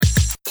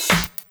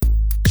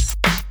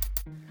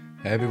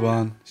Hey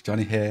everyone, it's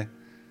Johnny here.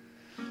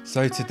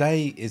 So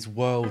today is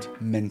World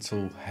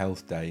Mental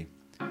Health Day.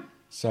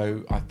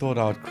 So I thought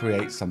I'd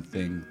create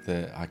something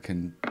that I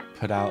can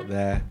put out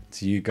there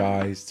to you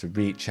guys to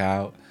reach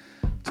out,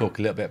 talk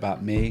a little bit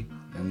about me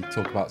and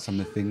talk about some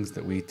of the things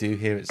that we do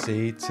here at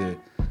Seed to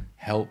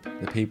help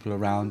the people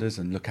around us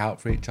and look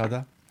out for each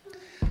other.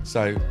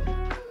 So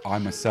I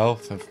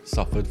myself have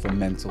suffered from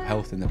mental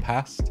health in the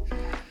past.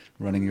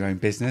 Running your own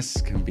business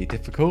can be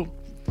difficult.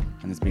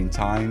 And there's been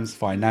times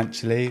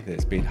financially that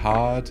it's been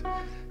hard.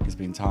 There's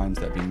been times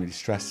that have been really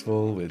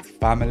stressful with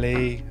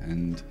family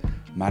and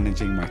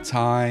managing my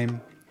time,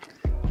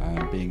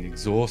 being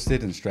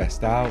exhausted and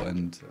stressed out,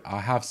 and I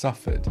have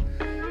suffered.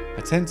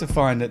 I tend to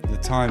find that the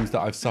times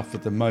that I've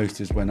suffered the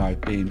most is when I've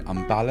been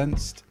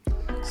unbalanced.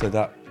 So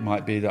that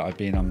might be that I've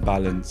been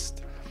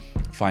unbalanced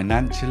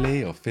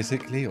financially or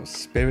physically or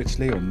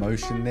spiritually or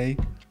emotionally.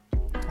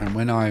 And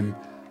when I'm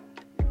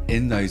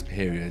in those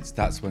periods,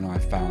 that's when I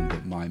found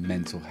that my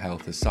mental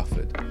health has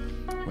suffered,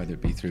 whether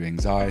it be through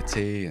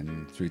anxiety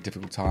and through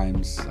difficult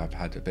times. I've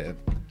had a bit of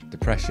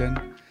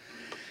depression.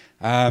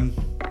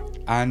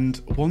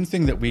 And one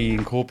thing that we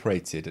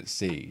incorporated at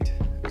Seed,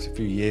 it's a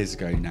few years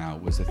ago now,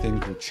 was a thing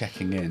called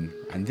checking in.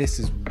 And this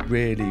has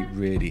really,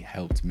 really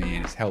helped me,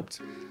 and it's helped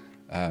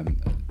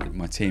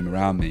my team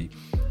around me,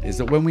 is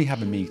that when we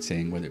have a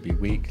meeting, whether it be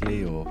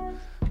weekly or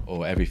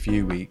every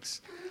few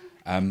weeks,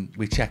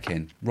 we check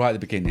in right at the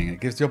beginning.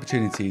 It gives the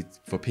opportunity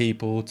for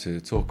people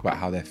to talk about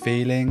how they're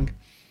feeling,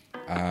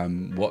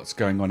 what's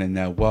going on in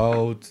their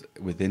world,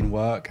 within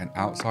work and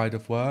outside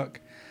of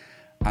work.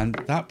 And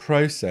that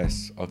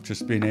process of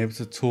just being able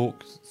to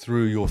talk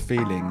through your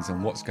feelings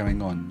and what's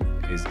going on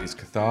is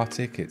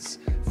cathartic, it's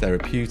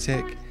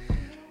therapeutic.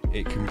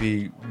 It can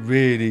be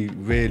really,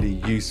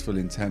 really useful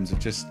in terms of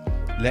just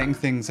letting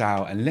things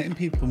out and letting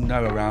people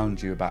know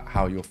around you about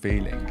how you're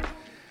feeling.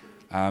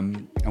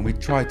 And we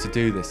try to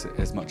do this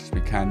as much as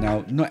we can.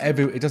 Now,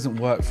 it doesn't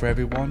work for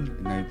everyone.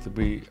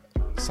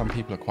 Some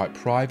people are quite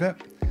private,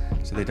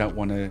 so they don't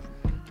want to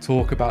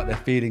talk about their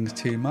feelings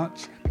too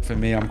much. For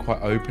me, I'm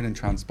quite open and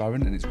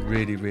transparent, and it's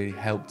really, really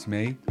helped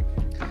me.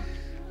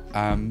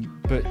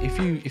 But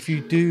if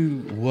you do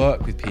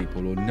work with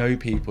people or know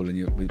people in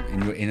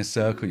your inner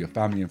circle, your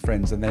family and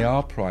friends, and they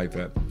are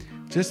private,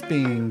 just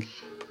being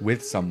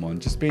with someone,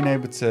 just being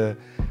able to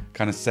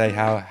kind of say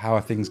how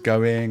are things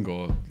going,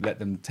 or let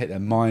them take their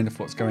mind off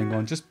what's going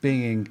on, just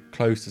being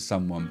close to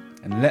someone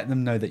and let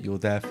them know that you're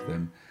there for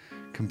them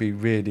can be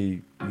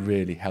really,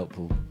 really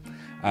helpful.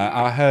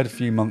 I heard a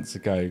few months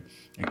ago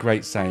a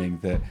great saying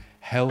that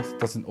health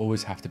doesn't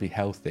always have to be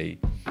healthy.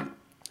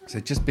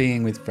 So just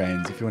being with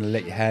friends, if you want to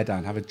let your hair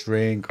down, have a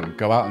drink, or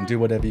go out and do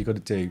whatever you've got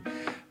to do,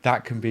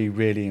 that can be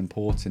really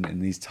important in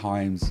these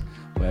times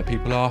where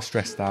people are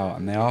stressed out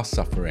and they are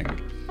suffering.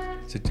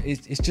 So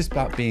it's just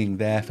about being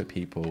there for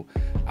people,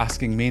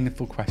 asking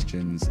meaningful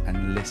questions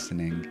and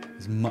listening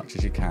as much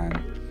as you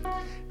can.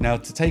 Now,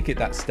 to take it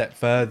that step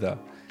further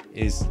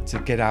is to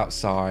get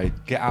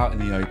outside, get out in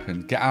the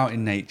open, get out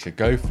in nature,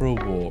 go for a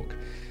walk.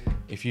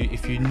 If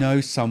you know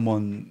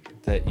someone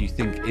that you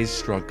think is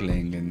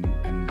struggling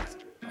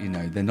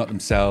and they're not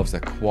themselves,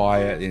 they're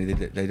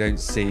quiet, they don't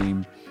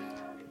seem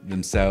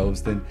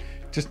themselves, then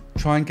just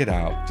try and get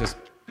out. Just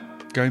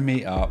go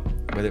meet up,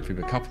 whether it be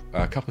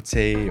a cup of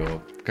tea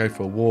or go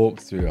for a walk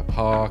through a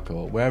park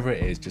or wherever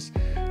it is. Just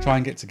try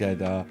and get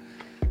together,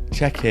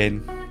 check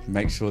in,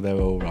 make sure they're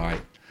all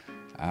right.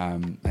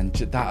 And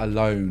that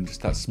alone,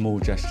 just that small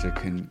gesture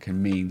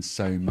can mean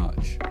so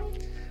much.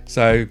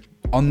 So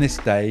on this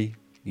day,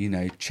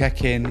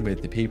 check in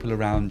with the people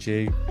around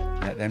you,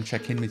 let them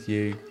check in with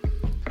you.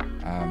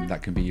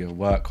 That can be your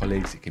work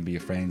colleagues, it can be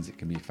your friends, it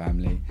can be your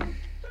family.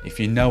 If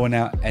you know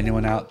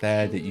anyone out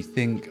there that you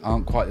think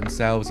aren't quite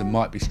themselves and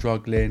might be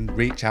struggling,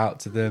 reach out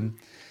to them.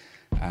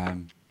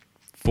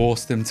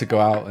 Force them to go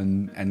out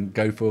and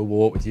go for a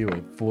walk with you,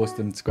 or force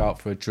them to go out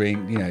for a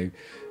drink.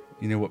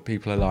 You know what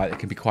people are like. They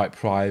can be quite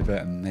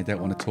private and they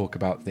don't want to talk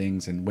about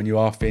things. And when you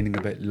are feeling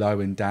a bit low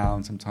and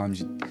down,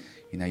 sometimes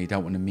you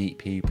don't want to meet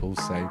people.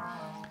 So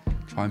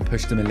try and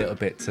push them a little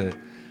bit to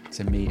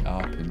meet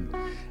up.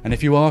 And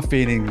if you are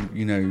feeling,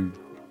 you're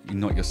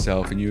not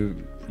yourself and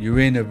you're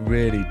in a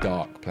really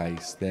dark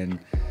place, then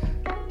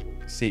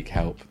seek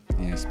help.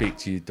 Speak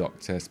to your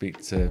doctor,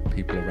 speak to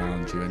people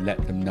around you, and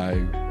let them know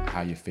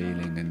how you're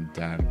feeling, and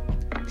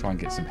try and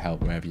get some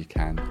help wherever you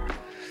can.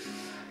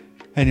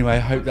 Anyway, I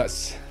hope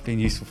that's been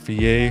useful for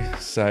you.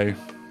 So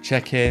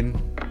check in,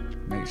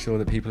 make sure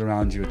that people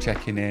around you are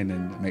checking in,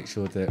 and make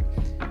sure that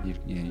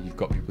you've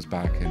got people's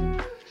back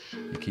and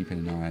you're keeping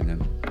an eye on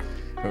them.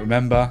 But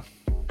remember,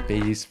 be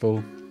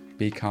useful,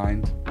 be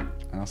kind,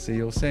 and I'll see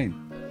you all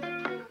soon.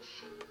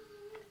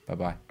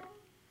 Bye-bye.